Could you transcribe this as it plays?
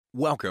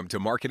Welcome to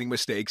Marketing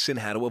Mistakes and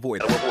How to Avoid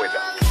Them.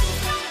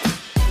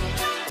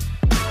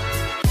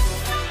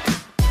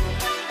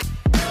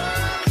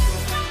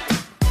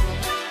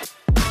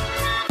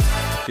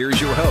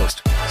 Here's your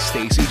host,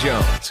 Stacey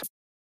Jones.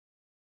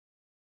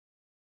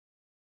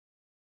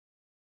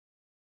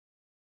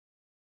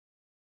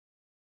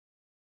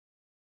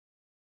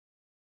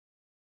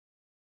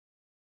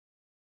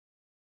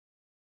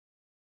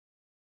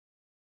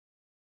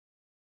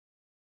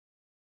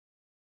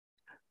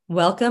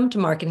 Welcome to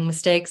Marketing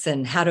Mistakes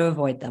and How to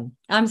Avoid Them.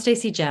 I'm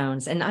Stacey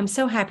Jones, and I'm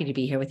so happy to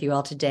be here with you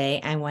all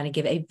today. I want to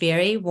give a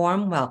very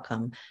warm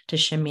welcome to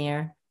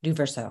Shamir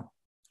Duverso.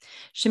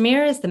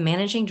 Shamir is the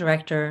Managing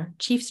Director,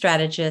 Chief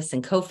Strategist,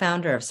 and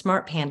co-founder of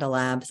Smart Panda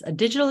Labs, a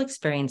digital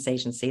experience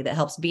agency that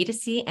helps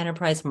B2C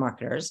enterprise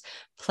marketers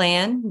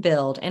plan,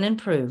 build, and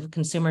improve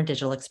consumer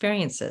digital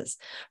experiences,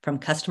 from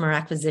customer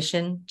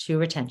acquisition to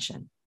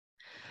retention.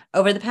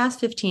 Over the past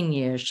 15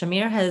 years,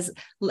 Shamir has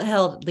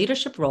held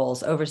leadership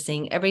roles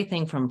overseeing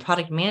everything from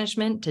product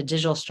management to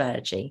digital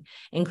strategy,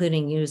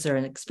 including user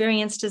and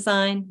experience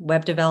design,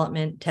 web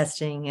development,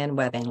 testing, and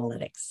web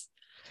analytics.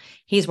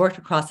 He's worked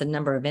across a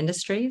number of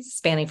industries,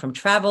 spanning from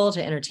travel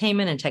to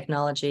entertainment and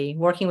technology,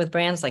 working with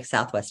brands like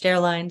Southwest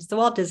Airlines, the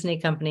Walt Disney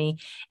Company,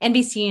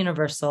 NBC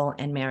Universal,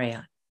 and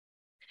Marriott.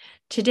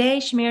 Today,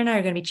 Shamir and I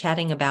are going to be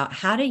chatting about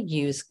how to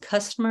use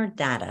customer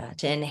data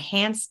to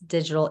enhance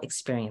digital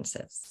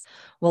experiences.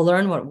 We'll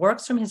learn what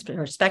works from his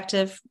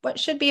perspective, what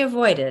should be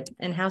avoided,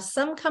 and how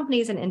some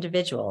companies and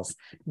individuals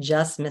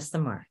just miss the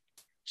mark.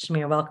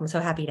 Shamir, welcome. So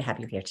happy to have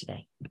you here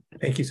today.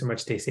 Thank you so much,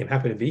 Stacey. I'm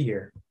happy to be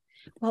here.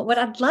 Well, what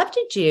I'd love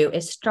to do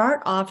is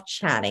start off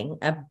chatting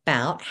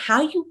about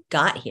how you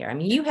got here. I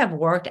mean, you have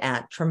worked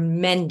at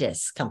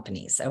tremendous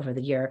companies over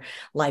your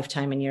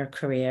lifetime and your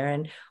career.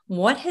 And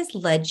what has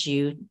led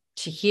you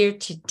to here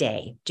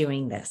today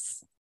doing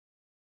this?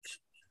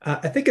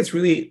 I think it's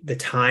really the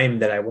time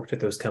that I worked at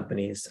those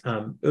companies.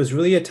 It was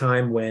really a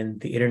time when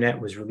the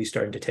internet was really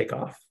starting to take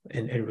off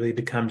and really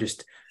become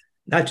just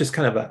not just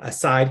kind of a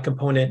side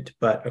component,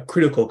 but a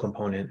critical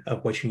component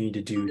of what you need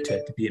to do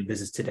to be in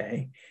business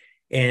today.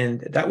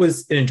 And that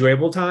was an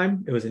enjoyable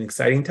time. It was an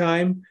exciting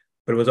time,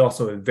 but it was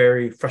also a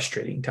very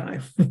frustrating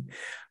time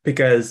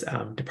because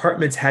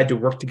departments had to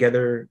work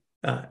together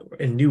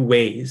in new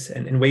ways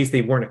and in ways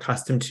they weren't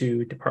accustomed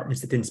to,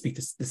 departments that didn't speak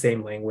the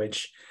same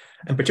language,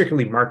 and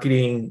particularly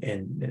marketing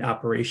and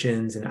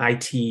operations and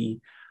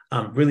IT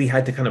really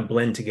had to kind of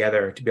blend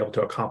together to be able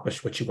to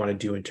accomplish what you want to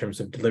do in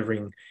terms of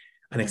delivering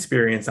an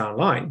experience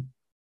online.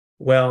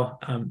 Well,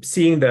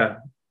 seeing the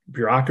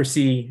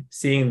bureaucracy,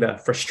 seeing the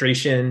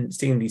frustration,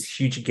 seeing these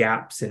huge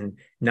gaps in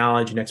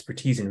knowledge and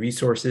expertise and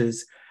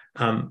resources,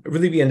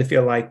 really began to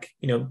feel like,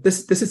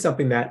 this is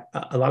something that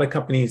a lot of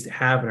companies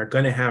have and are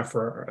going to have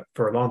for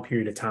a long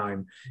period of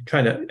time,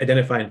 trying to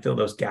identify and fill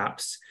those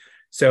gaps.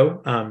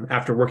 So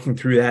after working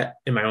through that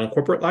in my own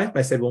corporate life,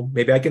 I said, well,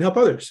 maybe I can help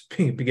others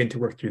begin to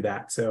work through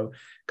that. So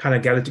kind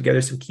of gathered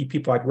together some key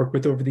people I'd worked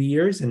with over the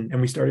years, and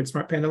we started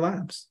Smart Panda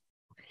Labs.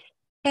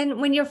 And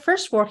when you're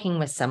first working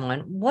with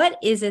someone, what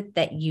is it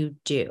that you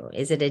do?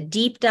 Is it a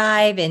deep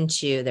dive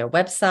into their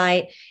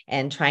website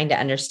and trying to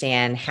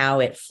understand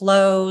how it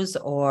flows?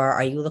 Or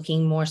are you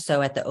looking more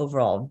so at the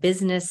overall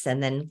business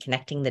and then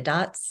connecting the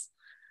dots?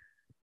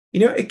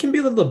 It can be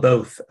a little of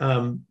both.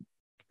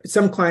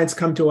 Some clients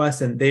come to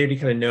us and they already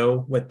kind of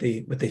know what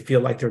they feel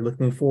like they're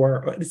looking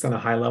for, or at least on a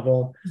high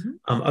level.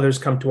 Mm-hmm. Others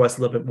come to us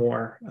a little bit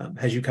more,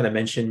 as you kind of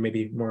mentioned,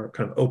 maybe more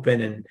kind of open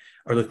and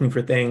are looking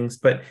for things.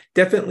 But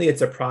definitely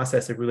it's a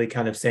process of really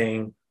kind of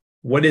saying,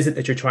 what is it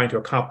that you're trying to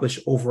accomplish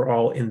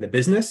overall in the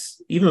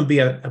business, even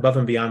above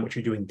and beyond what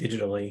you're doing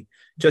digitally?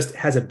 Just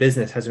as a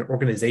business, as an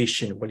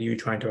organization, what are you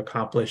trying to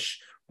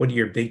accomplish? What are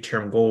your big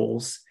term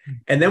goals? Mm-hmm.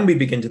 And then we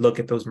begin to look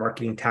at those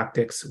marketing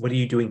tactics. What are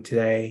you doing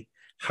today?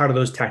 How do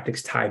those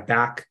tactics tie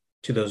back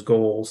to those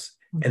goals?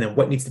 And then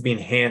what needs to be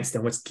enhanced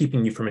and what's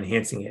keeping you from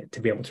enhancing it to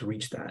be able to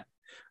reach that?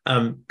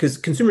 Because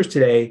consumers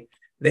today,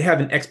 they have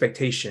an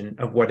expectation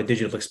of what a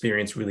digital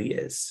experience really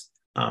is.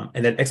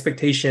 And that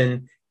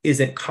expectation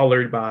isn't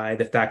colored by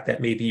the fact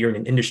that maybe you're in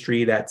an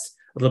industry that's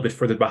a little bit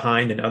further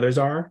behind than others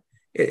are.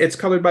 It's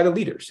colored by the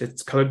leaders.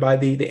 It's colored by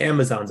the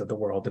Amazons of the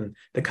world and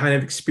the kind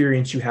of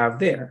experience you have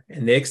there.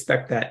 And they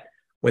expect that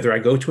whether I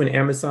go to an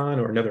Amazon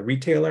or another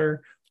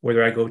retailer,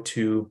 whether I go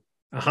to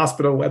a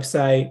hospital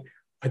website,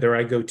 whether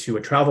I go to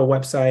a travel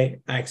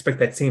website, I expect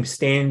that same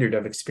standard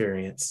of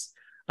experience.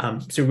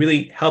 So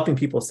really helping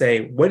people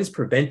say, what is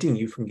preventing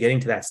you from getting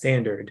to that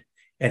standard?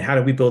 And how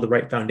do we build the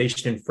right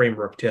foundation and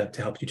framework to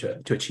help you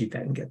to achieve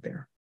that and get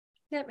there?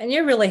 Yep. And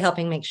you're really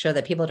helping make sure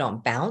that people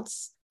don't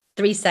bounce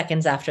 3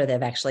 seconds after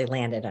they've actually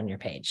landed on your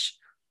page.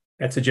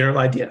 That's a general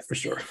idea for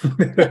sure.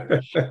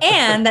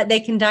 And that they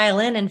can dial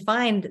in and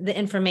find the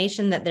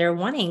information that they're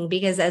wanting,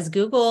 because as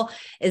Google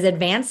is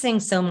advancing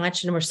so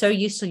much and we're so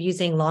used to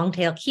using long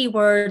tail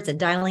keywords and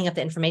dialing up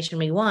the information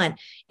we want,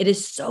 it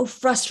is so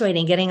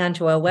frustrating getting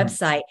onto a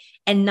website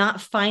and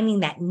not finding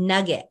that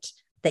nugget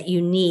that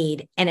you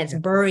need. And it's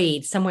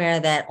buried somewhere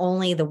that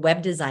only the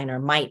web designer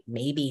might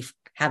maybe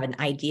have an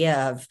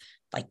idea of,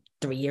 like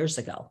 3 years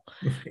ago.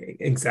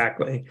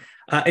 Exactly.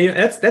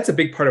 That's a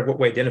big part of what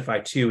we identify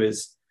too,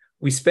 is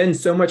we spend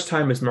so much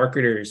time as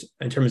marketers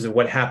in terms of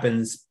what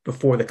happens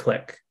before the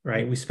click,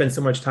 right? We spend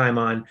so much time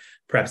on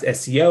perhaps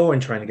SEO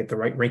and trying to get the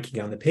right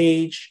ranking on the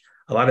page,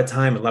 a lot of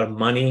time, a lot of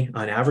money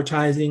on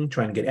advertising,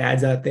 trying to get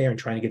ads out there and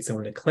trying to get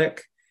someone to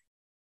click.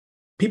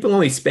 People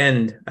only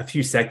spend a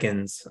few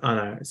seconds on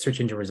a search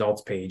engine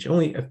results page,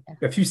 only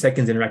a few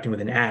seconds interacting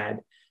with an ad.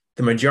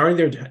 The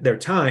majority of their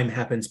time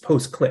happens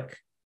post-click.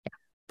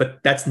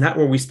 But that's not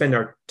where we spend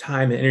our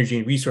time and energy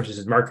and resources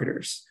as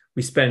marketers.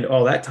 We spend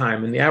all that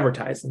time in the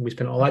advertising. We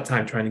spend all that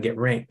time trying to get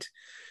ranked.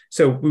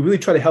 So we really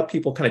try to help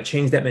people kind of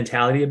change that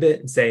mentality a bit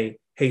and say,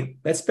 hey,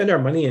 let's spend our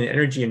money and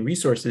energy and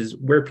resources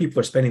where people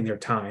are spending their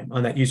time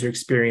on that user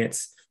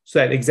experience, so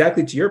that,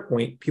 exactly to your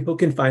point, people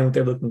can find what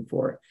they're looking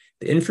for,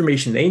 the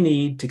information they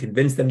need to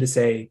convince them to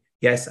say,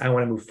 yes, I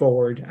want to move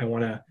forward. I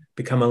want to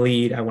become a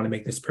lead. I want to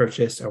make this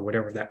purchase, or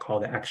whatever that call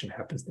to action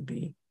happens to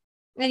be.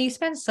 And you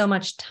spend so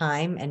much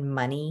time and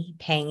money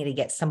paying to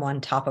get someone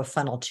top of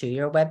funnel to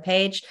your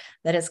webpage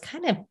that it's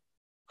kind of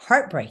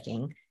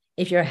heartbreaking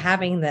if you're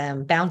having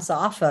them bounce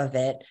off of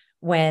it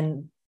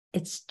when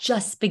it's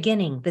just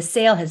beginning. The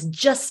sale has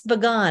just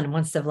begun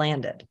once they've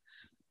landed.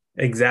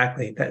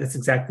 Exactly. That's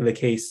exactly the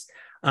case.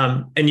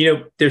 And,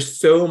 there's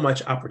so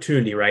much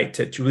opportunity, right,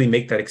 to really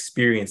make that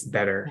experience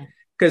better.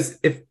 Because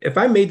if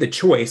I made the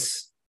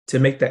choice to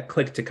make that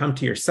click to come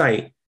to your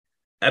site,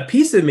 a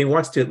piece of me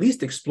wants to at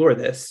least explore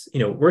this,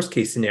 worst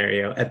case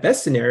scenario. At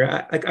best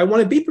scenario, I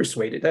want to be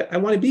persuaded. I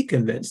want to be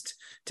convinced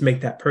to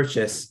make that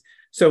purchase.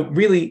 So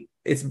really,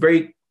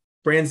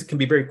 brands can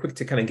be very quick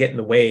to kind of get in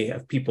the way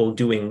of people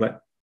doing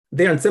what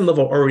they on some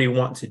level already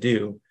want to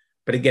do.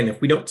 But again, if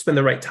we don't spend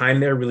the right time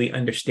there, really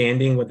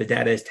understanding what the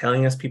data is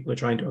telling us people are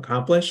trying to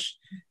accomplish,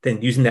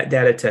 then using that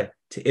data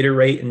to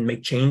iterate and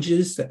make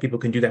changes so that people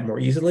can do that more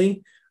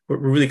easily, we're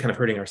really kind of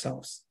hurting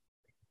ourselves.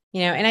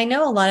 And I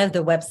know a lot of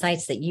the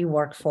websites that you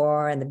work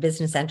for and the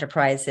business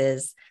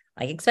enterprises,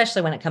 like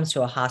especially when it comes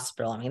to a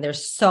hospital, I mean,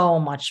 there's so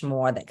much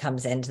more that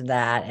comes into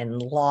that,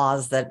 and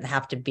laws that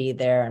have to be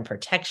there and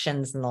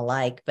protections and the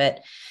like.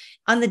 But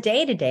on the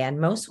day-to-day on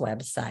most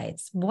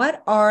websites,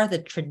 what are the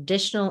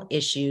traditional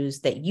issues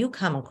that you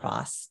come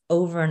across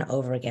over and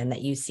over again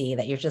that you see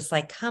that you're just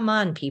like, come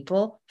on,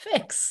 people,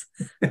 fix?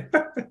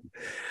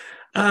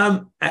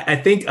 I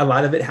think a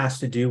lot of it has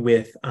to do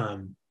with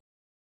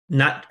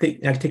not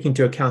taking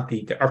into account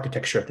the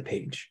architecture of the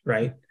page,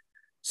 right?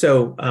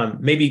 So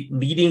maybe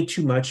leading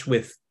too much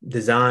with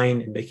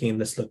design and making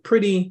this look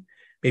pretty,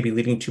 maybe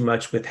leading too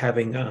much with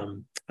having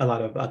a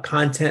lot of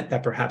content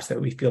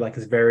that we feel like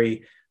is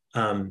very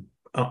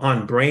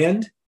on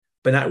brand,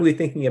 but not really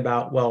thinking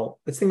about, well,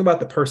 let's think about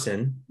the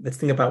person. Let's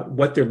think about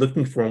what they're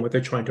looking for and what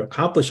they're trying to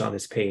accomplish on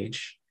this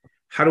page.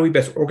 How do we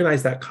best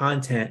organize that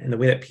content in the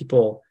way that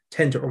people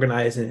tend to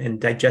organize and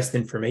digest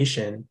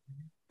information?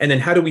 And then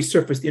how do we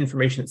surface the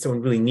information that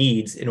someone really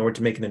needs in order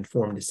to make an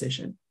informed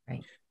decision?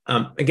 Right.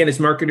 Again, as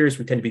marketers,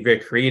 we tend to be very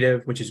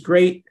creative, which is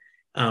great.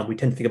 We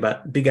tend to think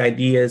about big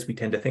ideas. We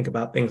tend to think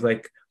about things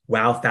like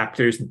wow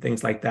factors and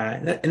things like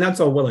that. And that's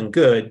all well and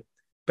good.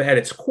 But at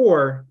its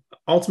core,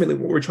 ultimately,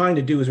 what we're trying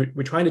to do is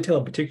we're trying to tell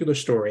a particular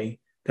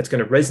story that's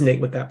going to resonate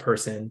with that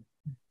person,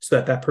 so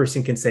that that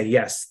person can say,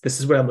 yes, this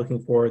is what I'm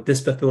looking for.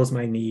 This fulfills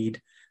my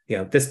need.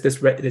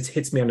 This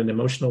hits me on an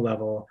emotional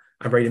level.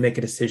 I'm ready to make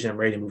a decision. I'm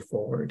ready to move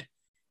forward.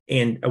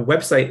 And a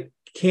website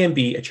can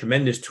be a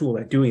tremendous tool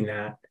at doing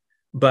that.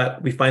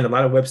 But we find a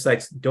lot of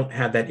websites don't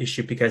have that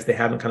issue because they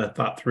haven't kind of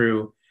thought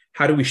through,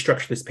 how do we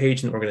structure this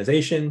page in the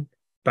organization?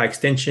 By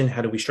extension,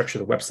 how do we structure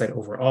the website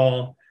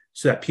overall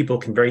so that people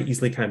can very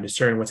easily kind of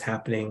discern what's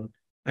happening?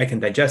 I can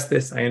digest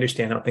this. I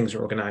understand how things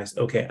are organized.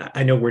 Okay,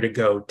 I know where to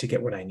go to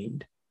get what I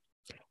need.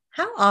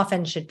 How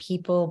often should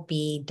people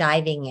be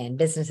diving in,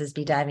 businesses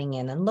be diving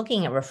in and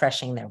looking at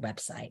refreshing their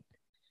website?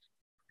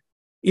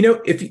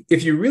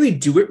 If you really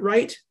do it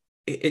right,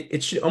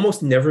 it should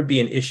almost never be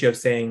an issue of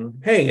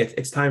saying, hey,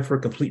 it's time for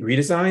a complete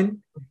redesign.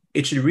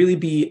 It should really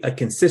be a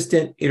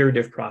consistent,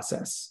 iterative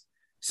process.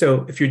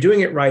 So if you're doing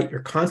it right,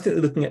 you're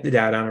constantly looking at the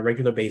data on a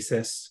regular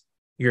basis.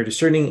 You're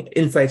discerning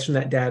insights from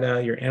that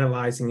data. You're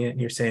analyzing it, and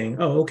you're saying,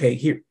 oh, okay,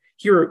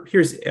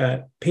 here's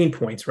pain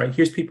points, right?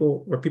 Here's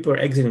where people are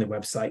exiting the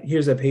website.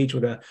 Here's a page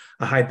with a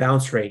high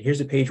bounce rate.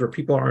 Here's a page where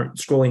people aren't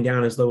scrolling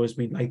down as low as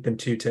we'd like them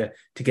to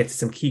get to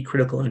some key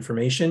critical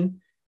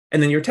information.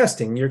 And then you're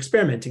testing, you're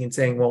experimenting and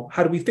saying, well,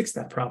 how do we fix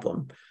that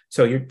problem?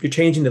 So you're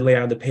changing the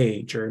layout of the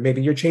page, or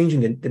maybe you're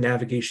changing the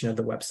navigation of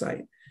the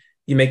website.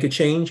 You make a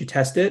change, you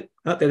test it.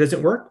 Oh, that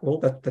doesn't work. Well,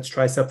 let's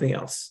try something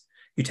else.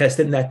 You test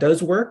it and that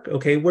does work.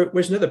 Okay,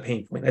 where's another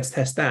pain point? Let's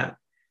test that.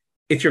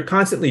 If you're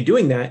constantly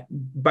doing that,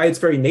 by its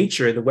very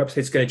nature, the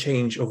website's going to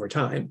change over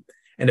time.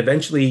 And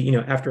eventually,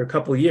 after a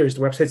couple of years,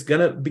 the website's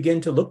going to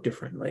begin to look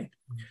differently.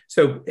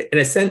 So in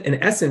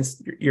essence,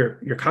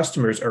 your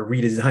customers are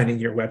redesigning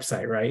your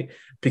website, right?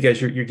 Because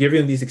you're giving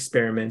them these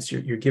experiments,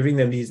 you're giving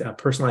them these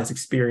personalized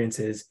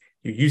experiences,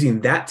 you're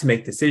using that to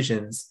make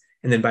decisions.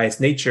 And then by its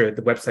nature,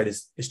 the website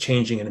is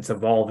changing and it's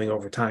evolving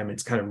over time. And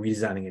it's kind of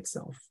redesigning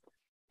itself.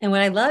 And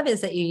what I love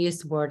is that you use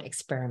the word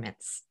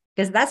experiments,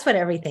 because that's what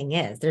everything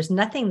is. There's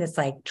nothing that's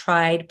like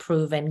tried,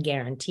 proven,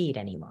 guaranteed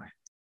anymore.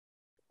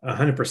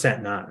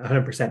 100% not.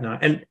 100%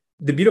 not. And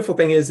the beautiful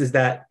thing is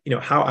that,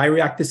 how I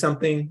react to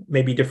something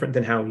may be different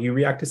than how you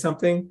react to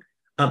something.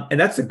 And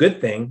that's a good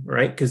thing,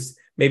 right? Because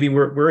maybe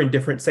we're in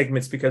different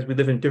segments because we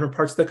live in different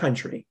parts of the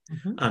country.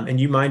 Mm-hmm. And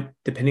you might,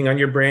 depending on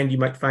your brand, you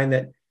might find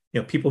that,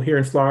 people here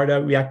in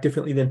Florida react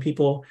differently than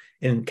people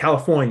in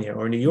California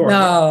or New York.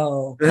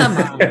 No, come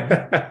on.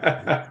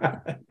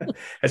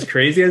 As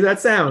crazy as that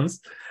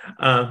sounds,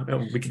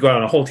 we could go out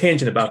on a whole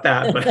tangent about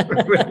that,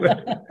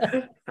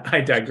 but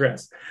I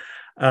digress.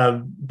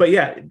 But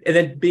yeah, and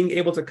then being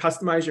able to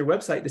customize your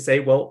website to say,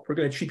 well, we're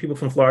going to treat people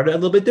from Florida a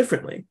little bit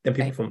differently than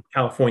people from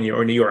California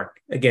or New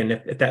York. Again,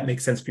 if that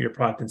makes sense for your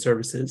product and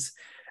services.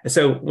 And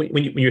so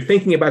when you're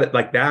thinking about it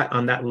like that,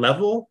 on that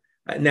level,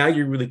 now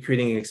you're really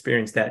creating an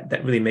experience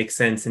that really makes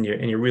sense, and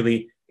you're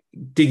really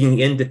digging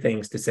into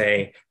things to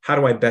say, how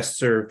do I best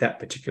serve that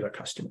particular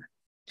customer?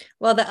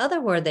 Well, the other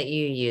word that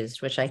you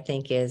used, which I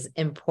think is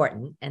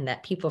important and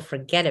that people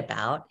forget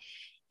about,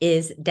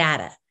 is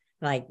data.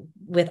 Like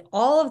with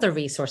all of the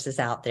resources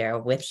out there,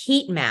 with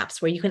heat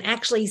maps where you can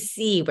actually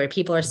see where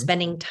people are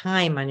spending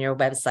time on your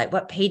website,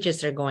 what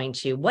pages they're going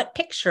to, what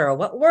picture or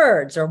what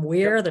words or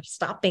where they're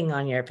stopping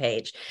on your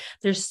page.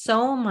 There's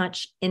so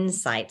much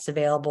insights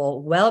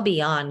available well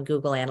beyond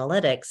Google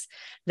Analytics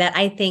that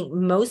I think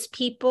most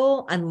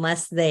people,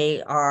 unless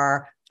they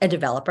are a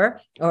developer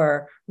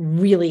or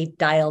really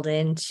dialed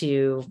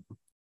into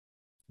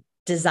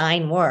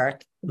design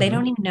work, they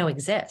don't even know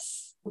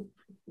exists.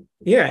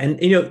 Yeah.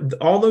 And,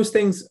 all those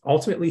things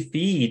ultimately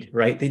feed,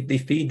 right? They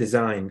feed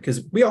design,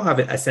 because we all have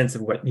a sense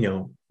of what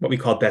we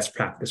call best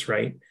practice,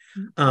 right?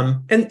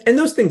 And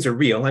those things are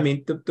real. I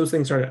mean, those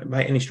things aren't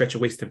by any stretch a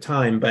waste of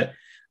time, but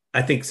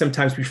I think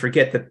sometimes we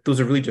forget that those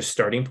are really just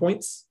starting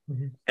points.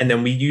 Mm-hmm. And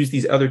then we use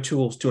these other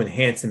tools to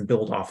enhance and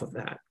build off of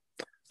that.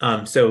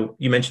 So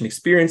you mentioned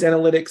experience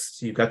analytics.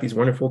 So you've got these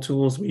wonderful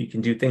tools where you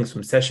can do things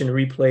from session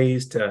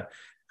replays to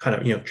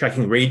kind of,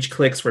 tracking rage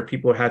clicks where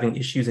people are having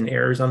issues and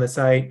errors on the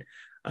site.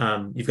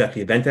 You've got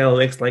the event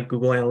analytics like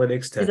Google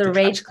Analytics. Is a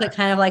rage click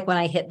kind of like when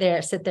I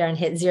sit there and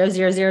hit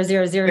 00000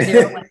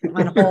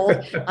 on hold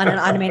on an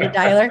automated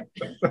dialer?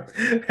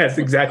 That's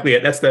exactly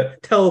it. That's the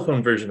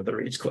telephone version of the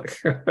rage click.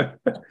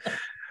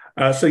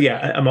 So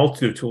yeah, a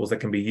multitude of tools that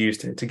can be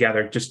used to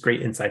gather just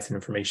great insights and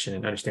information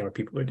and understand what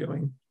people are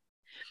doing.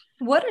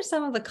 What are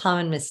some of the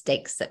common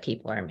mistakes that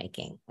people are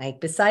making? Like,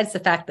 besides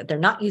the fact that they're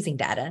not using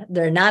data,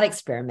 they're not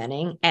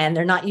experimenting, and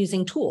they're not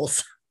using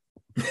tools.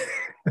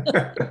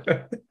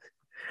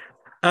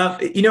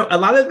 A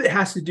lot of it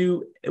has to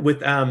do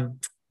with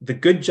the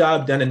good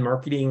job done in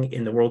marketing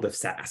in the world of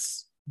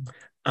SaaS.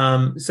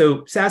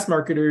 So SaaS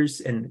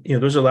marketers, and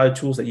those are a lot of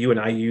tools that you and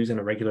I use on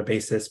a regular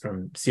basis,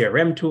 from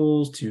CRM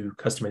tools to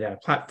customer data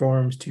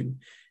platforms to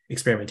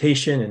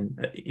experimentation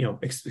and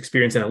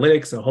experience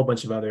analytics, and a whole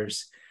bunch of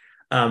others.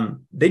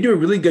 They do a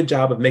really good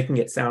job of making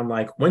it sound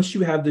like once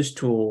you have this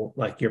tool,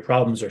 like your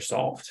problems are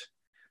solved.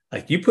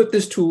 Like, you put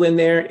this tool in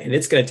there and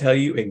it's going to tell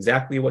you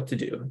exactly what to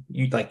do.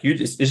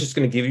 It's just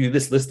going to give you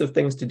this list of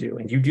things to do,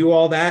 and you do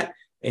all that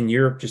and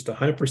you're just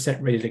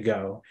 100% ready to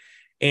go.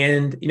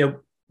 And,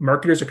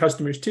 marketers are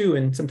customers too.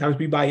 And sometimes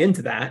we buy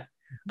into that.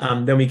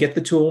 Then we get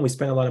the tool and we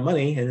spend a lot of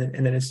money.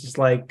 And then it's just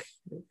like,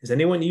 is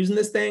anyone using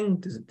this thing?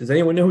 Does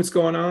anyone know what's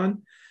going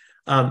on?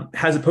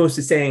 As opposed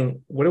to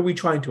saying, what are we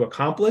trying to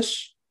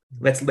accomplish?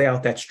 Let's lay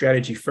out that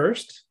strategy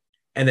first.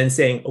 And then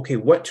saying, okay,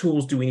 what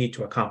tools do we need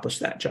to accomplish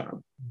that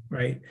job?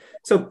 Right.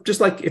 So just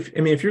like if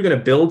you're going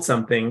to build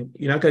something,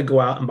 you're not going to go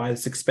out and buy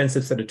this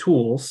expensive set of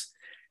tools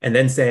and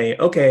then say,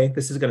 okay,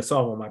 this is going to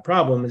solve all my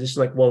problems. It's just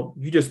like, well,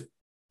 you just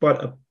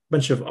bought a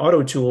bunch of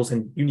auto tools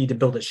and you need to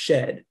build a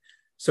shed.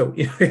 So,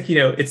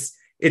 it's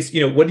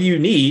what do you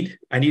need?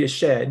 I need a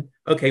shed.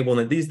 Okay, well,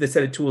 then these are the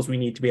set of tools we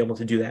need to be able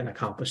to do that and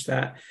accomplish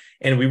that.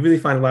 And we really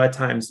find a lot of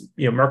times,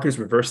 marketers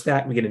reverse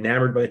that. We get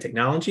enamored by the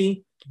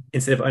technology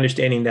instead of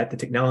understanding that the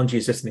technology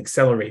is just an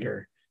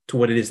accelerator to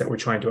what it is that we're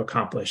trying to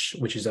accomplish,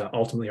 which is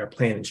ultimately our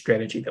plan and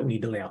strategy that we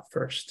need to lay out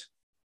first.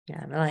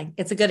 Yeah, like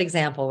it's a good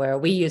example where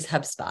we use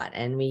HubSpot,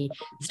 and we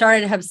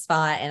started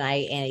HubSpot, and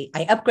I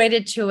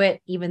upgraded to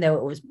it, even though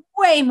it was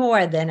way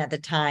more than at the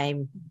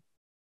time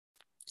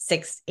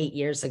 6-8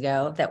 years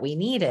ago that we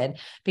needed,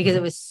 because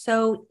it was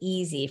so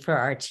easy for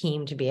our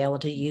team to be able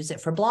to use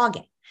it for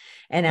blogging.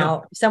 And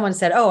now someone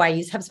said, oh, I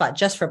use HubSpot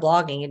just for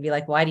blogging. It'd be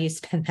like, why do you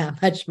spend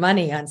that much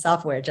money on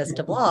software just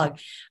to blog?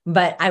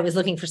 But I was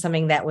looking for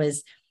something that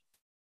was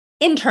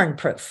intern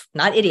proof,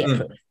 not idiot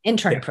proof,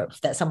 intern proof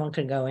that someone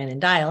could go in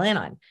and dial in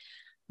on.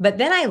 But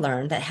then I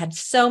learned that it had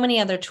so many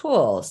other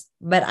tools,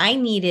 but I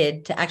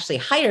needed to actually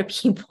hire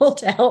people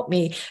to help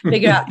me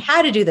figure out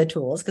how to do the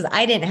tools, because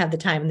I didn't have the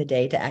time in the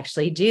day to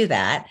actually do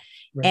that.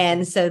 Right.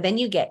 And so then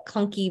you get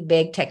clunky,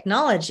 big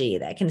technology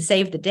that can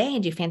save the day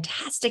and do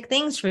fantastic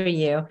things for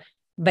you,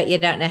 but you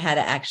don't know how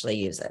to actually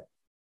use it.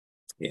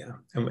 Yeah,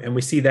 and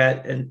we see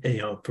that, and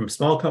from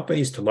small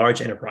companies to large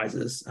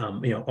enterprises,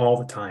 all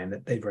the time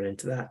that they run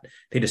into that.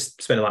 They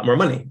just spend a lot more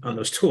money on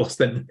those tools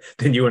than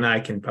you and I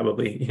can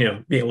probably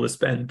be able to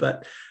spend,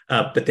 but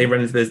they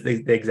run into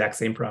the exact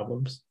same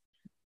problems.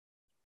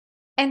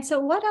 And so,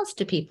 what else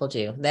do people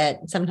do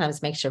that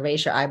sometimes makes you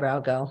raise your eyebrow,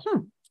 go,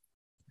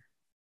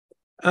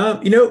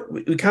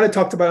 we kind of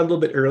talked about it a little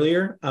bit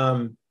earlier.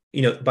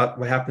 About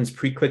what happens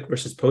pre-click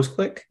versus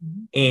post-click.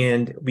 Mm-hmm.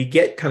 And we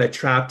get kind of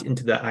trapped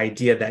into the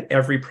idea that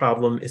every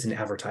problem is an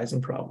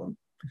advertising problem.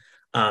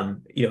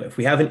 If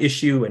we have an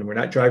issue and we're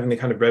not driving the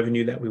kind of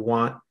revenue that we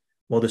want,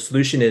 well, the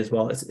solution is,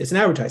 it's an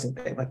advertising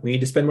thing. Like, we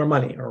need to spend more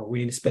money, or we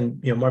need to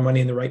spend more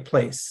money in the right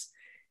place.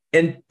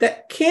 And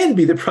that can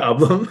be the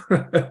problem.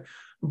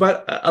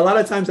 But a lot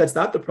of times that's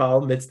not the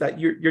problem. It's that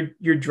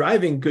you're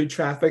driving good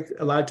traffic,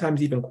 a lot of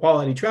times even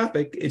quality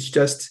traffic. It's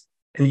just,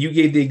 and you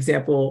gave the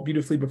example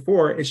beautifully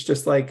before, it's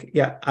just like,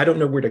 I don't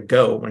know where to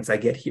go once I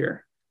get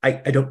here.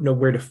 I don't know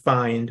where to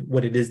find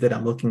what it is that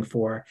I'm looking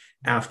for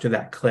after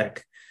that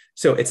click.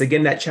 So it's,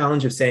 again, that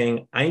challenge of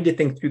saying, I need to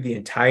think through the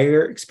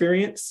entire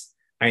experience.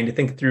 I need to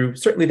think through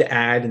certainly the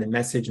ad and the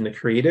message and the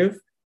creative,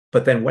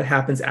 but then what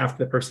happens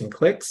after the person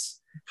clicks?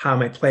 How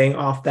am I playing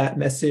off that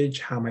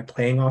message? How am I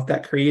playing off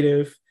that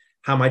creative?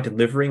 How am I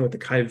delivering with the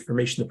kind of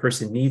information the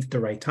person needs at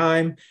the right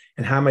time?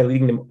 And how am I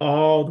leading them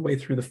all the way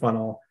through the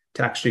funnel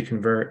to actually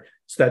convert,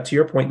 so that, to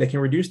your point, they can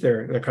reduce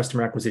their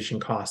customer acquisition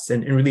costs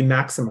and really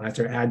maximize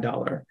their ad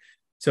dollar.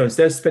 So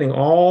instead of spending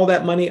all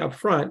that money up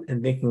front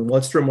and thinking,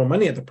 let's throw more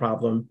money at the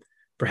problem,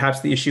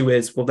 perhaps the issue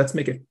is, let's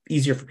make it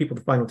easier for people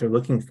to find what they're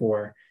looking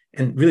for.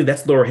 And really,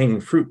 that's lower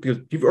hanging fruit, because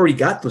you've already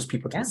got those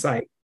people to the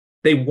site.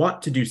 They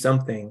want to do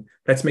something.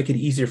 Let's make it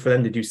easier for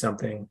them to do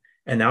something.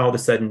 And now all of a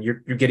sudden, you're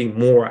getting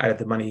more out of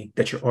the money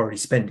that you're already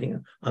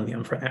spending on the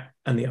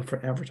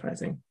upfront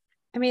advertising.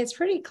 I mean, it's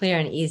pretty clear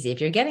and easy.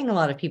 If you're getting a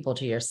lot of people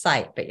to your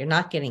site, but you're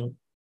not getting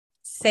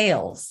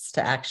sales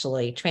to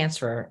actually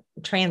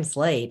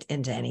translate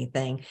into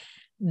anything,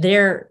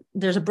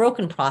 there's a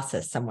broken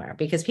process somewhere,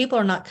 because people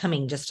are not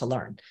coming just to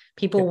learn.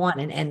 People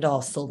want an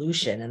end-all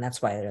solution, and that's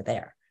why they're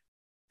there.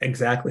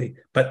 Exactly.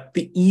 But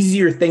the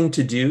easier thing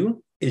to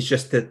do is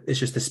just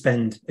to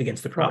spend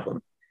against the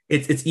problem.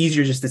 It's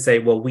easier just to say,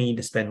 we need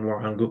to spend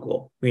more on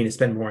Google. We need to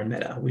spend more on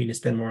Meta. We need to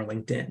spend more on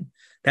LinkedIn.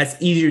 That's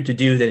easier to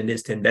do than it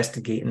is to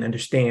investigate and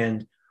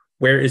understand,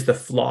 where is the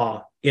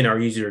flaw in our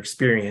user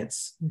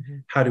experience? Mm-hmm.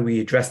 How do we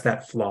address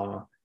that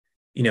flaw?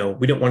 We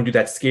don't want to do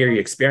that scary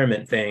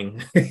experiment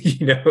thing.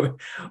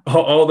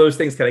 All those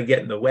things kind of get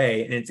in the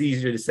way. And it's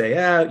easier to say,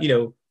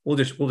 we'll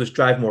just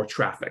drive more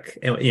traffic.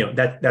 And,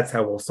 that's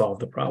how we'll solve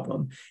the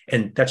problem.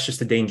 And that's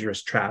just a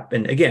dangerous trap.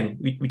 And again,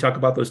 we talk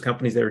about those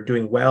companies that are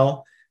doing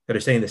well, that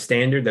are setting the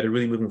standard, that are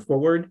really moving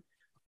forward.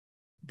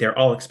 They're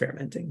all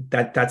experimenting.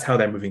 That's how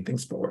they're moving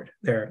things forward.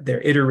 They're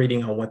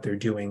iterating on what they're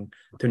doing.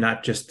 They're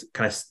not just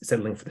kind of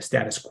settling for the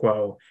status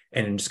quo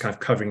and just kind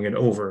of covering it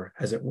over,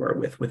 as it were,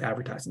 with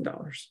advertising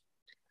dollars.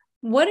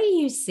 What are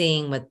you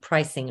seeing with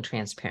pricing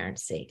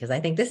transparency? Because I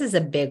think this is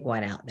a big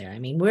one out there. I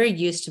mean, we're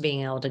used to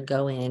being able to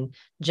go in,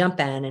 jump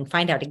in, and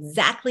find out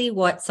exactly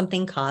what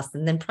something costs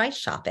and then price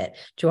shop it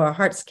to our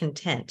heart's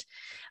content.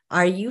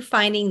 Are you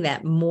finding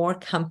that more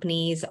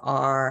companies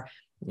are,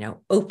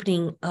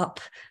 opening up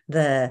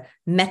the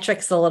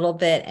metrics a little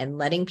bit and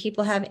letting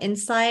people have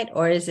insight,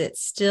 or is it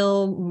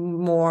still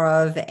more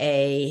of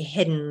a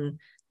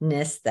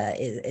hiddenness that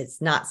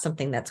it's not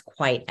something that's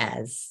quite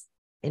as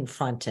in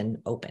front and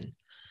open?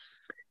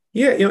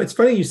 Yeah, it's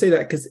funny you say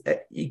that, because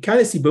you kind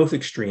of see both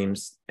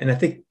extremes. And I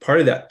think part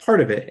of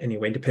it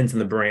anyway, depends on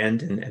the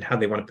brand and how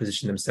they want to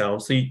position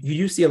themselves. So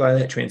you see a lot of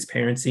that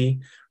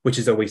transparency, which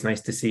is always nice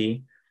to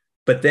see.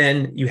 But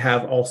then you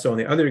have also, on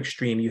the other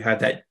extreme, you have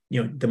that,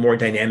 the more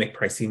dynamic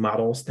pricing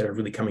models that are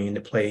really coming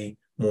into play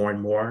more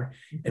and more.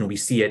 And we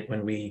see it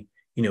when we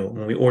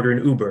order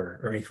an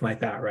Uber or anything like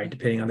that, right?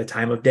 Depending on the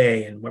time of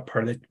day and what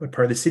part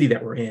of the city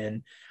that we're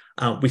in,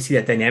 we see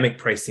that dynamic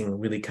pricing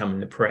really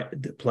come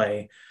into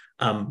play.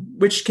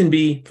 Which can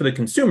be, for the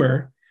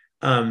consumer,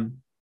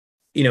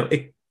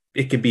 it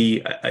could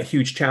be a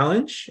huge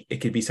challenge. It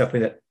could be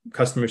something that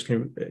customers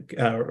can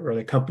or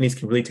the companies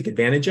can really take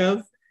advantage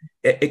of.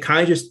 It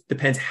kind of just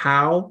depends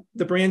how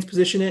the brands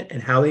position it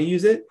and how they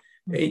use it.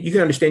 You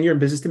can understand you're in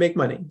business to make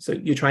money, so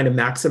you're trying to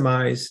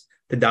maximize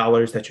the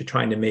dollars that you're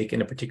trying to make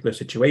in a particular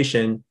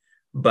situation.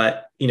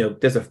 But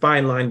there's a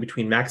fine line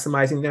between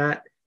maximizing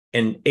that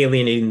and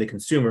alienating the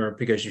consumer,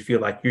 because you feel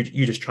like you're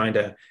just trying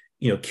to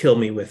kill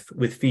me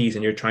with fees,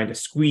 and you're trying to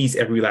squeeze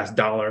every last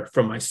dollar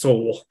from my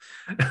soul,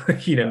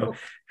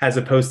 as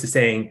opposed to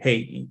saying,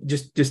 hey,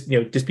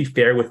 just be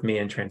fair with me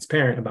and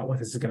transparent about what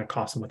this is going to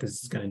cost and what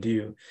this is going to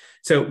do.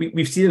 So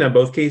we've seen it on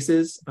both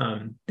cases,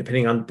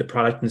 depending on the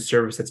product and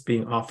service that's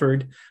being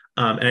offered.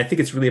 And I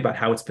think it's really about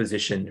how it's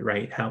positioned,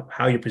 right?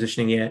 How you're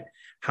positioning it,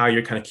 how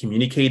you're kind of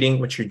communicating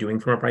what you're doing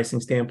from a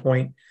pricing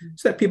standpoint,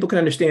 so that people can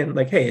understand,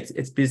 like, hey,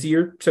 it's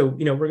busier, so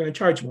we're going to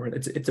charge more.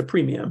 It's a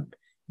premium.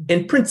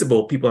 In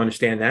principle, people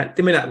understand that.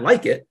 They may not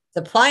like it.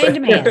 Supply and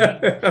demand.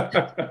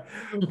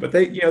 But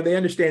they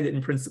understand it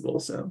in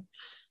principle. So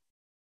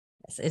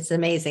Yes, it's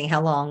amazing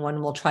how long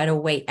one will try to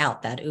wait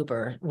out that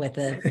Uber with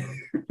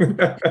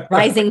the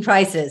rising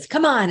prices.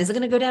 Come on, is it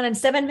going to go down in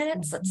 7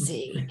 minutes? Let's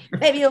see.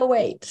 Maybe you'll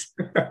wait.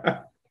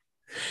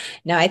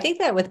 Now, I think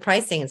that with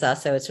pricing,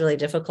 it's really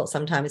difficult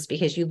sometimes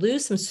because you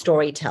lose some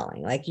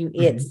storytelling. Like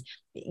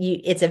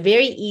it's a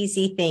very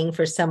easy thing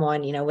for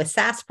someone, with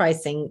SaaS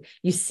pricing,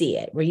 you see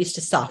it. We're used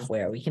to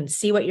software. We can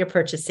see what you're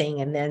purchasing,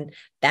 and then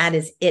that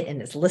is it,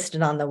 and it's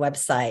listed on the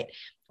website.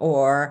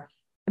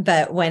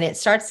 But when it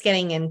starts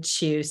getting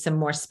into some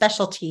more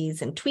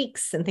specialties and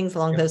tweaks and things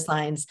along those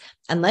lines,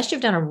 unless you've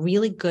done a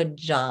really good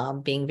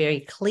job being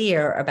very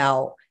clear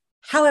about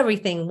how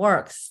everything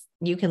works,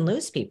 you can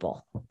lose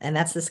people. And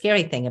that's the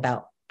scary thing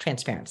about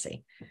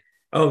transparency.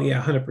 Oh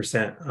yeah,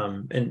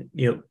 100%. And,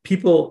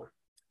 people,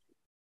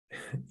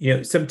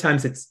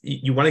 sometimes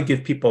you want to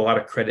give people a lot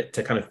of credit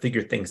to kind of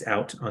figure things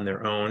out on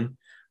their own.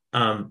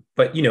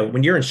 But,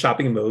 when you're in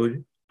shopping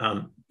mode,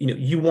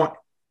 you want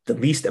the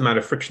least amount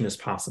of friction as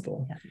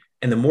possible. Yeah.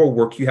 And the more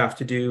work you have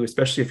to do,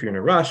 especially if you're in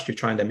a rush, you're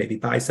trying to maybe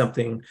buy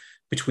something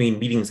between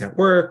meetings at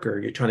work, or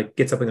you're trying to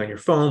get something on your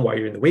phone while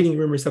you're in the waiting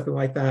room or something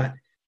like that.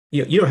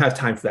 You don't have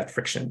time for that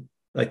friction.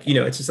 Like,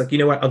 it's just like,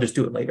 what, I'll just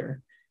do it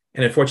later.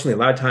 And unfortunately, a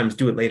lot of times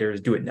do it later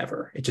is do it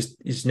never. It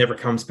just never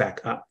comes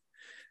back up.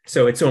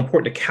 So it's so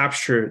important to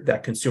capture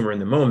that consumer in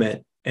the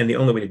moment. And the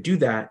only way to do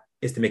that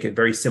is to make it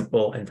very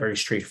simple and very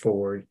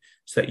straightforward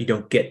so that you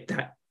don't get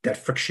that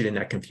friction and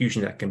that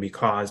confusion that can be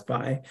caused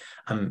by,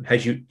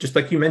 just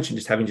like you mentioned,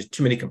 just having just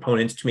too many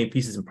components, too many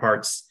pieces and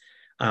parts.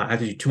 I have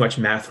to do too much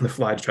math on the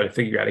fly to try to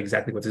figure out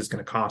exactly what this is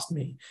going to cost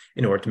me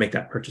in order to make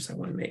that purchase I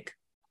want to make.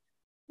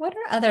 What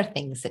are other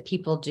things that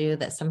people do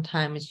that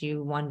sometimes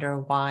you wonder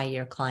why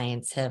your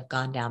clients have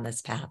gone down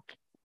this path?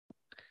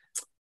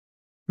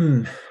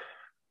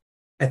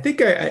 I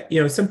think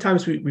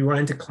sometimes we run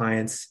into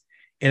clients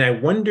and I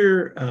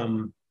wonder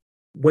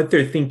what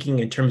they're thinking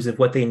in terms of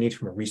what they need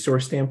from a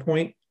resource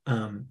standpoint.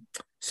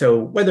 So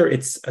whether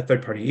it's a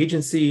third-party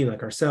agency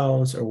like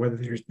ourselves, or whether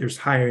there's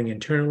hiring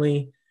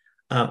internally,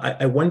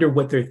 I wonder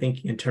what they're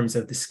thinking in terms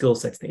of the skill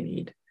sets they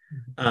need.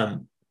 I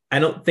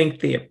don't think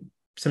they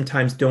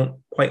sometimes don't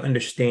quite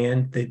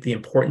understand the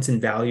importance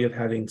and value of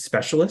having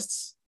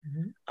specialists.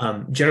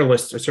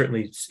 Generalists are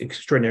certainly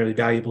extraordinarily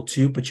valuable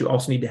too, but you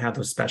also need to have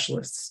those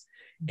specialists.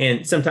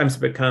 And sometimes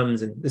it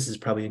becomes, and this is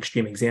probably an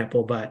extreme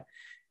example, but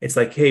it's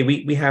like, hey,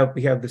 we have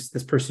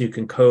this person who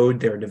can code,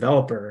 they're a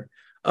developer.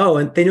 Oh,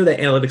 and they know that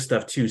analytics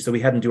stuff too, so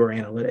we have them do our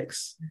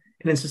analytics.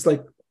 And it's just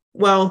like,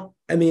 well,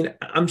 I mean,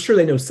 I'm sure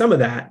they know some of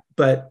that,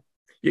 but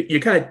you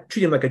kind of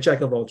treat them like a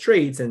jack of all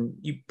trades, and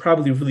you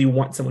probably really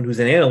want someone who's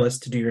an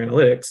analyst to do your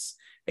analytics,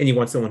 and you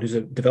want someone who's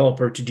a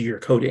developer to do your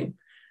coding,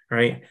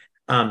 right?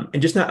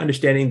 And just not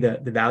understanding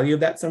the value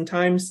of that,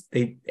 sometimes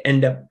they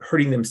end up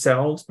hurting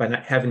themselves by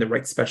not having the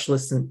right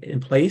specialists in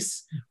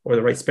place, or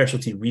the right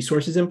specialty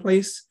resources in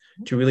place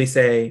to really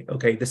say,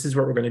 okay, this is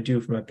what we're going to do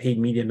from a paid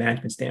media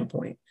management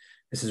standpoint.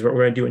 This is what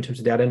we're going to do in terms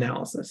of data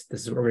analysis.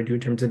 This is what we're going to do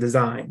in terms of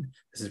design.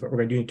 This is what we're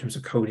going to do in terms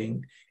of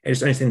coding. And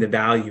just understanding the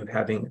value of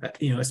having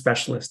a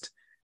specialist.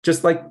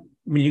 Just like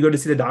when you go to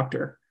see the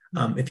doctor,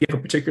 if you have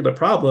a particular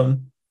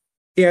problem,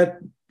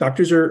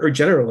 doctors are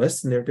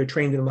generalists and they're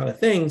trained in a lot of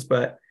things.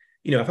 But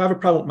if I have a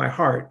problem with my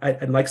heart,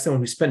 I'd like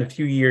someone who spent a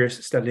few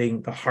years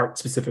studying the heart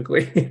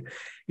specifically.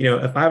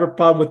 If I have a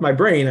problem with my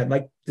brain, I'd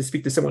like to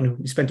speak to someone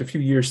who spent a few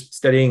years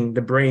studying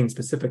the brain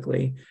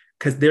specifically,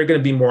 because they're going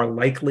to be more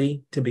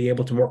likely to be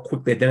able to more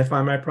quickly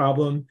identify my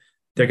problem.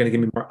 They're going to give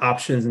me more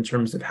options in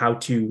terms of how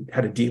to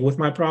deal with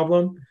my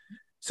problem.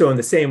 So in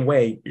the same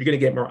way, you're going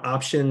to get more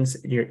options.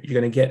 You're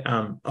going to get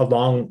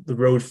along the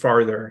road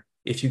farther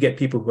if you get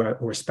people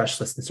who are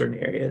specialists in certain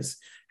areas,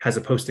 as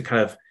opposed to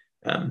kind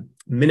of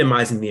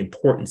minimizing the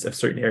importance of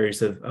certain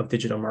areas of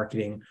digital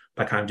marketing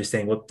by kind of just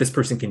saying, well, this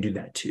person can do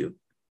that too.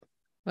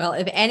 Well,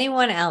 if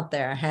anyone out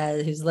there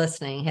who's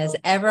listening has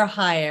ever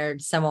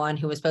hired someone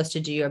who was supposed to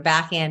do your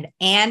back end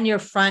and your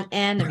front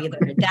end of either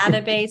a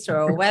database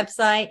or a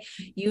website,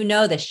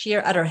 the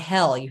sheer utter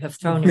hell you have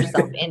thrown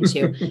yourself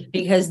into,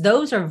 because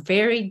those are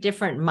very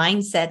different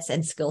mindsets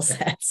and skill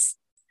sets.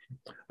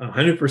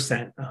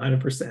 100%.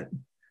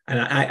 And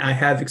I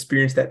have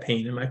experienced that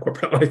pain in my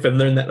corporate life and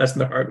learned that lesson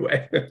the hard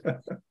way.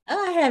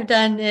 I have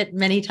done it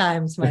many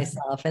times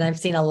myself, and I've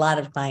seen a lot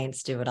of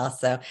clients do it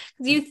also.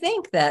 Do you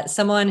think that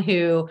someone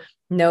who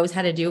knows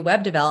how to do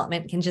web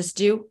development can just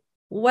do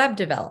web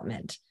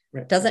development?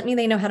 Right. Doesn't mean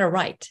they know how to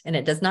write, and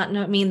it does not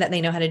mean that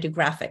they know how to do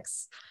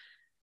graphics.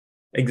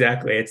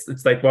 Exactly.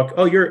 It's like, well,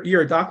 oh,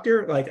 you're a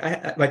doctor.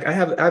 I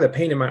have a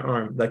pain in my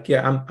arm. Like,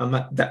 yeah, I'm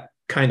not that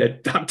kind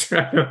of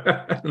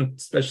doctor. I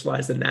don't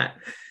specialize in that.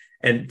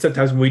 And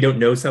sometimes when we don't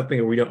know something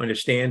or we don't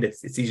understand,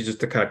 it's easy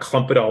just to kind of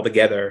clump it all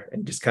together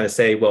and just kind of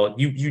say, well,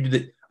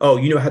 you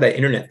know how that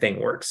internet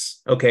thing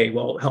works. Okay,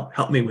 well,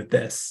 help me with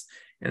this.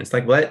 And it's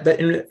like, well, that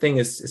internet thing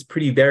is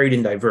pretty varied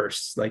and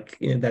diverse. Like,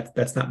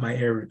 that's not my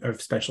area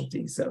of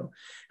specialty. So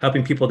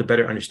helping people to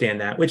better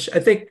understand that, which I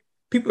think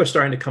people are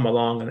starting to come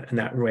along in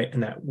that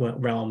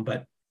realm,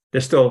 but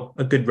there's still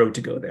a good road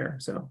to go there.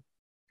 So.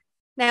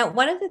 Now,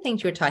 one of the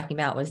things you were talking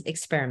about was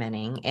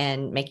experimenting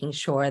and making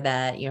sure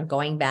that you're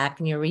going back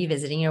and you're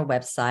revisiting your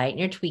website and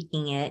you're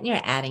tweaking it and you're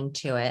adding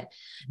to it.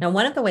 Now,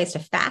 one of the ways to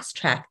fast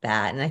track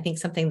that, and I think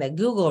something that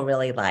Google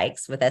really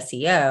likes with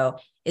SEO,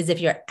 is if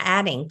you're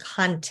adding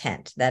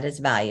content that is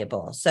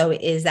valuable. So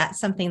is that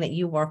something that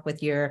you work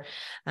with your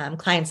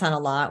clients on a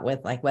lot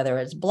with, like whether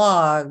it's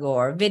blog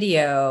or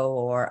video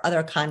or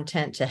other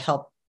content to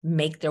help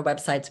make their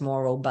websites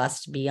more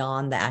robust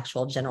beyond the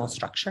actual general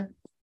structure?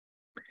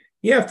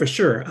 Yeah, for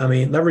sure. I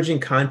mean,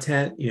 leveraging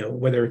content,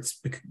 whether it's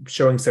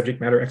showing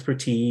subject matter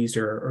expertise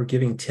or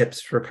giving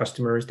tips for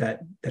customers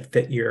that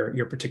fit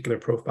your particular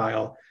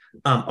profile,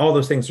 all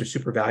those things are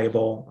super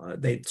valuable.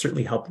 They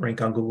certainly help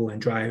rank on Google and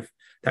drive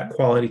that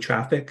quality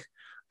traffic.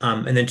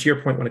 And then to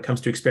your point, when it comes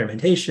to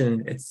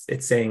experimentation, it's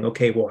saying,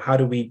 okay, well, how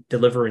do we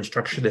deliver and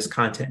structure this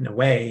content in a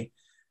way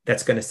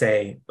that's going to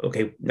say,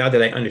 okay, now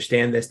that I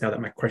understand this, now that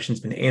my question's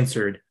been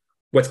answered,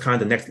 what's kind of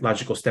the next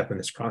logical step in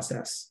this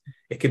process?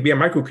 It could be a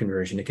micro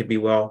conversion. It could be,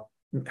 well,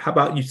 how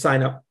about you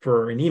sign up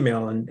for an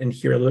email and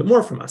hear a little bit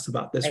more from us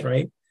about this,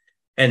 right?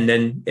 And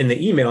then in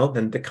the email,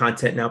 then the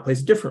content now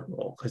plays a different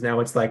role, because now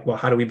it's like, well,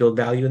 how do we build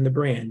value in the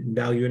brand and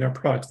value in our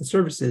products and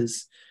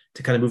services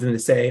to kind of move them to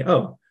say,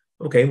 oh,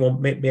 okay, well,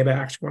 maybe I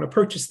actually want to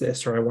purchase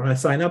this, or I want to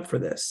sign up for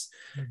this.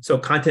 Mm-hmm. So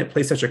content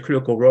plays such a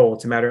critical role.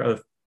 It's a matter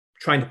of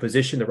trying to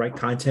position the right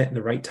content in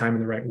the right time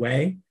in the right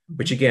way,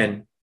 which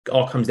again,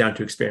 all comes down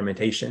to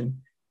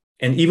experimentation.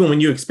 And even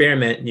when you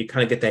experiment and you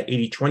kind of get that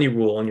 80-20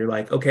 rule and you're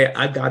like, okay,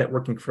 I've got it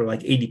working for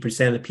like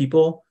 80% of the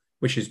people,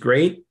 which is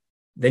great.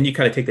 Then you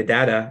kind of take the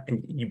data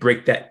and you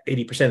break that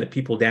 80% of the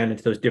people down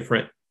into those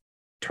different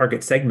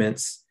target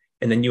segments.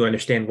 And then you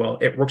understand, well,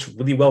 it works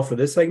really well for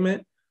this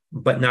segment,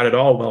 but not at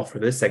all well for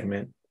this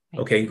segment.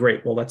 Okay,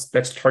 great. Well, let's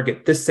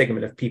target this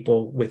segment of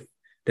people with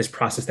this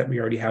process that we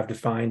already have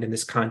defined and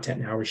this content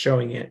and how we're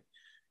showing it.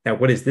 Now,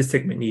 what does this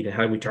segment need and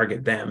how do we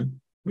target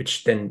them?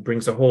 Which then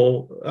brings a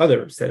whole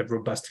other set of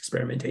robust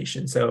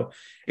experimentation. So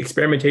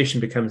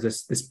experimentation becomes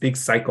this big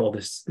cycle,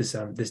 this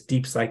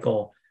deep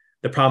cycle.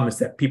 The problem is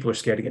that people are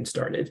scared of getting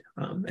started,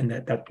 and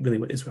that really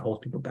what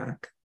holds people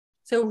back.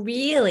 So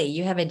really,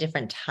 you have a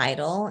different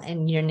title,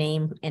 and your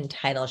name and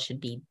title should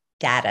be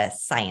data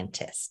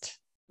scientist.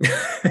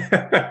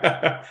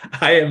 I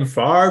am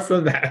far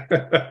from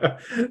that.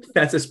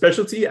 That's a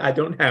specialty I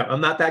don't have.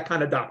 I'm not that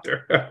kind of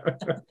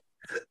doctor.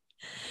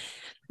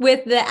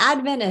 With the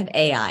advent of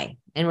AI,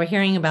 and we're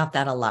hearing about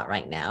that a lot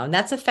right now, and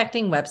that's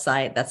affecting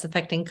website, that's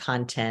affecting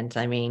content.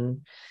 I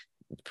mean,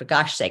 for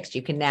gosh sakes,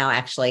 you can now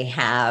actually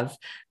have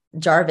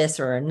Jarvis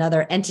or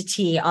another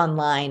entity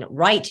online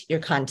write your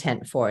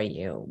content for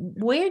you.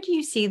 Where do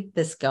you see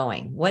this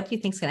going? What do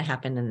you think is going to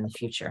happen in the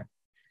future?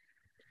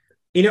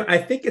 I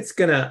think it's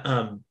going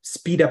to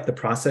speed up the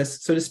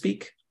process, so to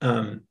speak.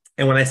 And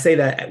when I say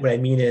that, what I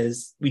mean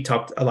is we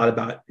talked a lot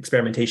about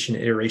experimentation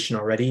and iteration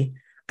already.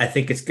 I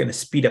think it's going to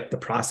speed up the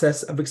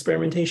process of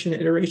experimentation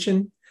and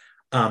iteration.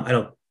 I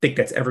don't think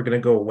that's ever going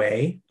to go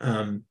away.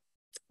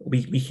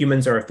 We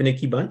humans are a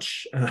finicky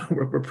bunch.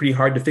 We're pretty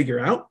hard to figure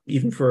out,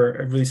 even for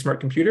a really smart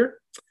computer.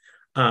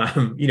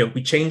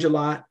 We change a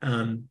lot.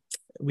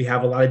 We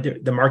have a lot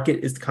of the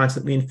market is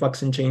constantly in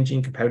flux and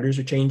changing. Competitors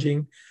are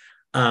changing.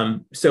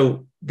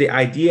 So the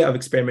idea of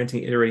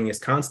experimenting, iterating is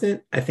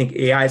constant. I think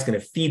AI is going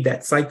to feed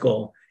that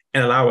cycle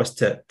and allow us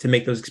to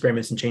make those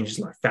experiments and changes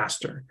a lot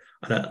faster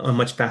on a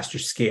much faster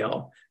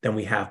scale than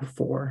we have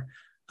before,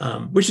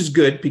 which is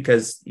good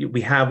because we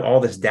have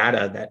all this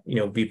data that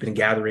we've been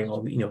gathering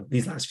all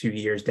these last few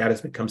years. Data has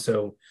become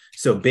so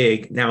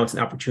big. Now it's an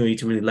opportunity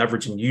to really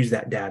leverage and use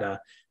that data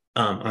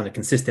on a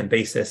consistent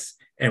basis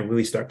and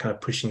really start kind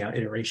of pushing out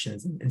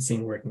iterations and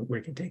seeing where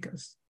it can take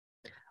us.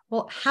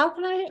 Well, how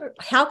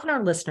can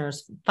our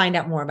listeners find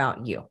out more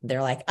about you?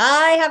 They're like,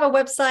 I have a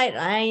website.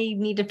 I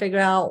need to figure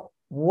out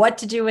what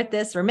to do with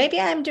this, or maybe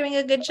I'm doing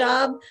a good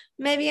job.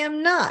 Maybe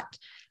I'm not.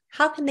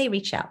 How can they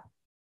reach out?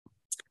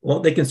 Well,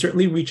 they can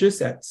certainly reach us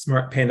at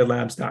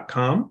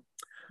smartpandalabs.com.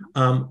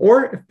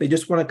 Or if they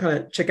just want to kind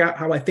of check out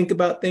how I think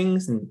about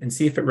things and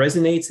see if it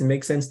resonates and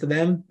makes sense to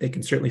them, they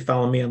can certainly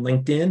follow me on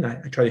LinkedIn.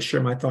 I try to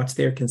share my thoughts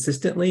there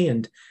consistently.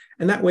 And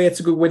that way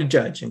it's a good way to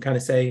judge and kind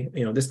of say,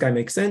 this guy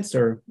makes sense,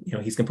 or,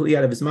 he's completely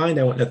out of his mind.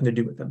 I want nothing to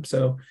do with them.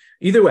 So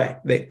either way,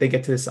 they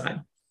get to decide.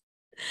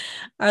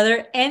 Are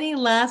there any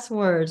last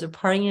words or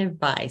parting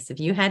advice? If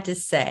you had to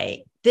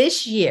say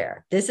this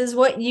year, this is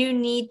what you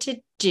need to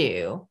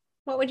do,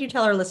 what would you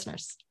tell our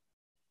listeners?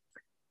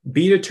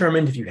 Be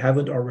determined, if you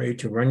haven't already,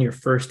 to run your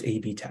first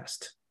A/B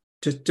test.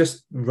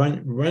 Just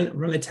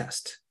run a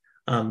test.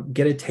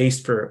 Get a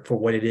taste for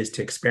what it is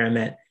to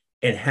experiment,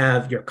 and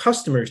have your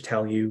customers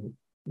tell you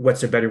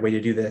what's a better way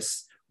to do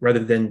this, rather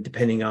than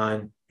depending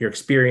on your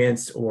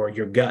experience or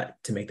your gut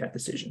to make that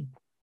decision.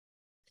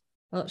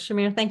 Well,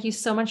 Shamir, thank you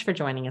so much for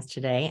joining us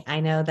today. I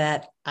know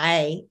that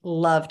I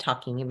love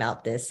talking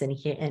about this, and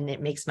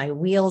it makes my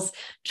wheels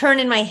turn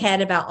in my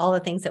head about all the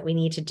things that we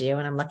need to do.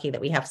 And I'm lucky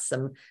that we have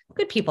some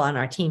good people on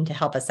our team to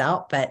help us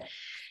out. But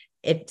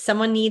if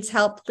someone needs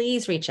help,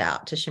 please reach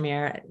out to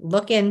Shamir.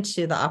 Look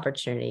into the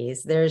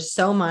opportunities. There's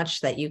so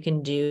much that you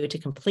can do to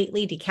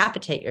completely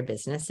decapitate your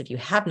business if you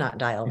have not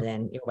dialed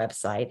in your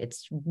website.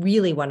 It's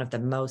really one of the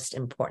most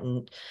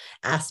important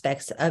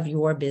aspects of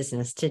your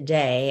business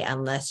today,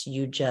 unless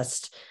you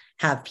just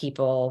have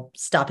people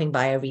stopping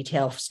by a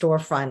retail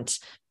storefront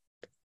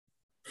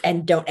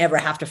and don't ever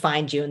have to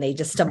find you and they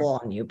just stumble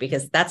on you,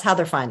 because that's how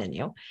they're finding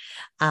you.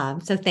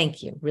 So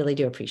thank you. Really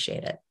do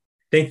appreciate it.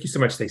 Thank you so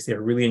much, Stacey. I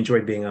really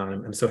enjoyed being on.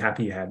 I'm so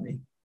happy you had me.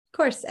 Of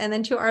course. And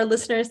then to our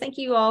listeners, thank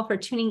you all for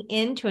tuning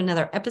in to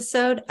another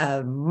episode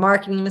of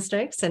Marketing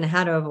Mistakes and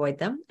How to Avoid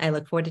Them. I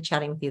look forward to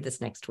chatting with you this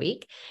next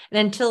week.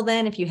 And until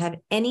then, if you have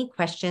any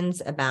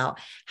questions about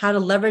how to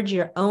leverage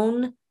your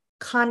own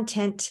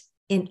content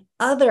in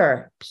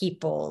other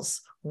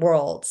people's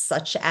worlds,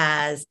 such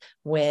as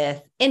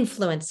with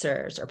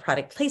influencers or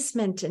product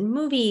placement and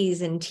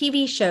movies and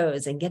TV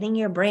shows and getting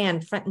your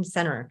brand front and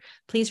center,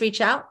 please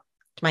reach out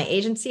to my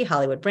agency,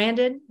 Hollywood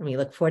Branded, and we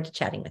look forward to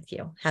chatting with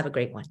you. Have a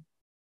great one.